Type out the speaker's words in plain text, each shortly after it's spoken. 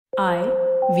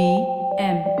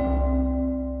IVM.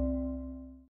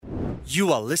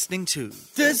 You are listening to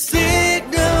The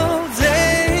Signal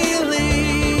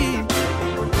Daily.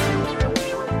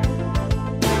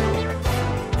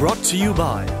 Brought to you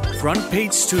by Front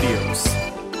Page Studios.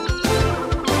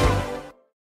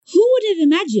 Who would have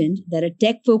imagined that a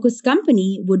tech-focused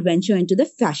company would venture into the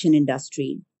fashion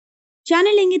industry?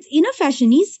 Channeling its inner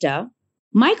fashionista,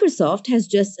 Microsoft has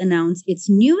just announced its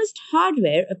newest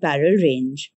hardware apparel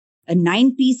range, a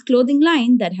 9-piece clothing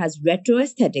line that has retro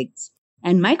aesthetics.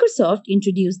 And Microsoft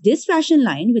introduced this fashion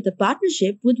line with a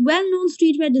partnership with well-known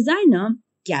streetwear designer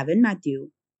Gavin Matthew.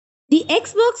 The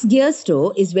Xbox Gear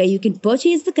Store is where you can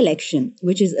purchase the collection,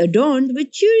 which is adorned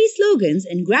with cheery slogans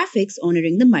and graphics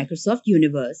honoring the Microsoft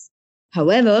universe.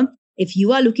 However, if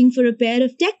you are looking for a pair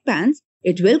of tech pants,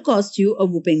 it will cost you a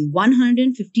whopping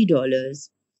 $150.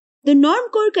 The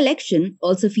Normcore collection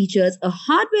also features a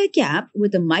hardware cap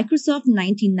with a Microsoft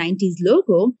 1990s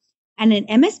logo and an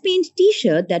MS Paint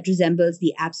t-shirt that resembles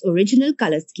the app's original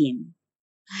color scheme.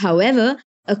 However,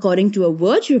 according to a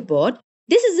Verge report,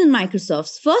 this isn't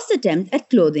Microsoft's first attempt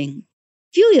at clothing.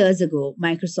 Few years ago,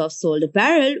 Microsoft sold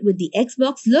apparel with the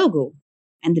Xbox logo,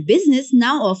 and the business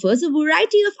now offers a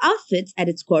variety of outfits at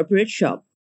its corporate shop.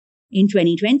 In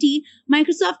 2020,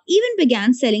 Microsoft even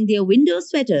began selling their Windows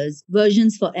sweaters,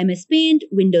 versions for MS Paint,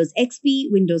 Windows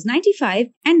XP, Windows 95,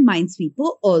 and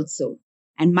Minesweeper also.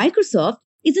 And Microsoft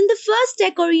isn't the first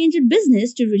tech-oriented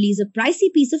business to release a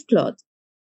pricey piece of cloth.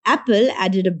 Apple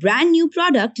added a brand new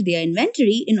product to their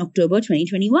inventory in October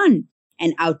 2021,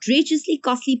 an outrageously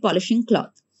costly polishing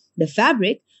cloth. The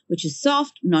fabric, which is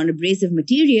soft, non-abrasive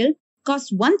material,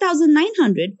 costs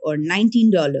 $1,900 or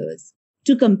 $19.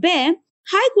 To compare,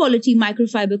 high-quality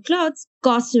microfiber cloths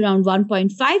cost around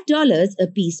 $1.5 a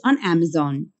piece on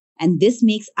Amazon. And this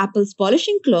makes Apple's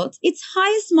polishing cloth its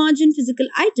highest margin physical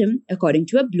item, according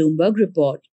to a Bloomberg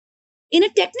report. In a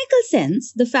technical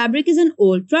sense, the fabric is an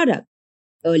old product.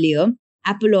 Earlier,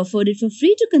 Apple offered it for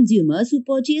free to consumers who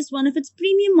purchased one of its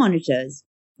premium monitors.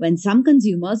 When some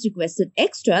consumers requested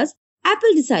extras,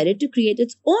 Apple decided to create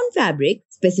its own fabric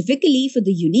specifically for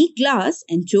the unique glass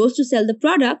and chose to sell the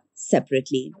product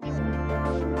separately.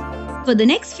 For the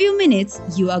next few minutes,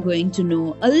 you are going to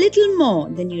know a little more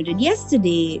than you did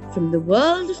yesterday from the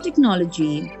world of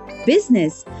technology,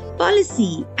 business,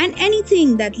 policy, and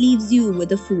anything that leaves you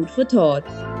with a food for thought.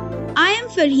 I am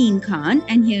Farheen Khan,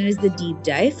 and here is the deep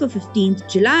dive for 15th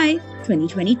July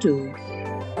 2022.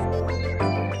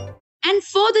 And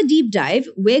for the deep dive,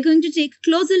 we're going to take a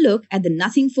closer look at the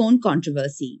Nothing phone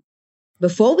controversy.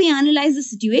 Before we analyze the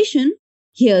situation,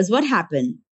 here's what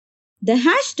happened. The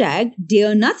hashtag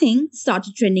Dear Nothing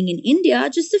started trending in India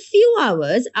just a few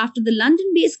hours after the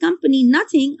London-based company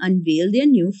Nothing unveiled their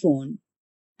new phone.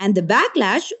 And the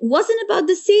backlash wasn't about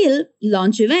the sale,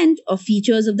 launch event, or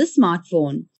features of the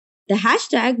smartphone. The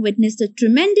hashtag witnessed a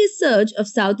tremendous surge of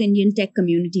South Indian tech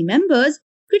community members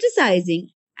criticizing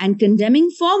and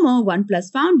condemning former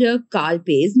OnePlus founder Carl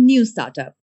Pei's new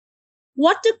startup.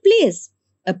 What took place?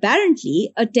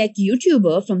 Apparently, a tech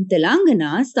YouTuber from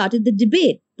Telangana started the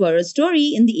debate, per a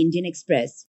story in the Indian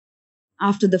Express.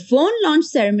 After the phone launch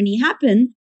ceremony happened,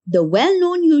 the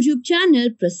well-known YouTube channel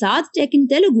Prasad Tech in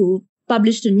Telugu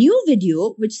published a new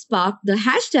video which sparked the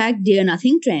hashtag Dear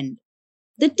Nothing trend.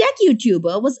 The tech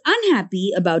YouTuber was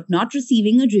unhappy about not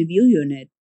receiving a review unit.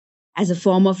 As a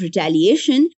form of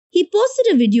retaliation, he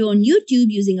posted a video on YouTube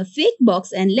using a fake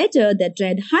box and letter that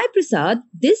read, "Hi Prasad,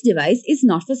 this device is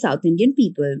not for South Indian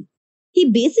people." He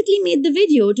basically made the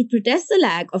video to protest the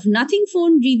lack of Nothing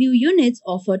phone review units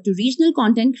offered to regional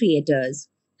content creators.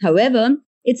 However,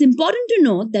 it's important to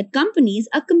note that companies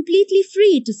are completely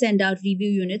free to send out review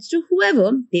units to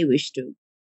whoever they wish to.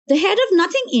 The head of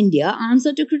Nothing India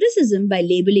answered to criticism by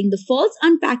labeling the false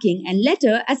unpacking and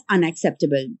letter as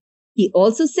unacceptable. He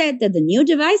also said that the new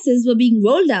devices were being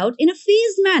rolled out in a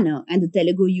phased manner and the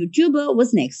Telugu YouTuber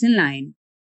was next in line.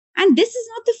 And this is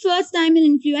not the first time an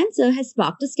influencer has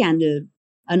sparked a scandal.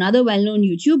 Another well-known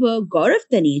YouTuber, Gaurav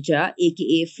Taneja,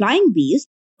 aka Flying Beast,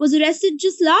 was arrested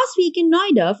just last week in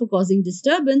Noida for causing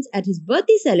disturbance at his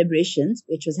birthday celebrations,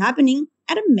 which was happening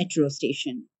at a metro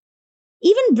station.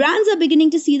 Even brands are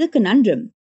beginning to see the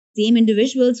conundrum. Same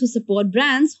individuals who support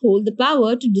brands hold the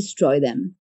power to destroy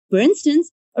them. For instance,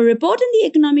 a report in the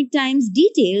Economic Times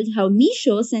detailed how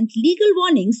Meesho sent legal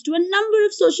warnings to a number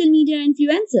of social media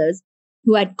influencers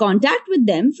who had contact with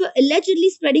them for allegedly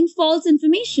spreading false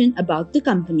information about the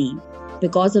company.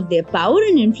 Because of their power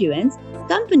and influence,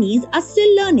 companies are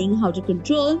still learning how to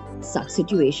control such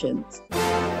situations.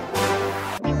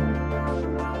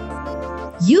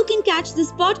 You can catch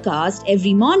this podcast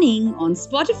every morning on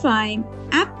Spotify,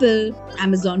 Apple,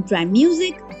 Amazon Prime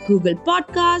Music, Google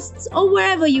Podcasts, or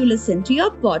wherever you listen to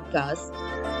your podcasts.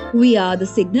 We are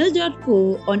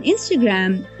thesignal.co on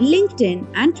Instagram, LinkedIn,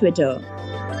 and Twitter.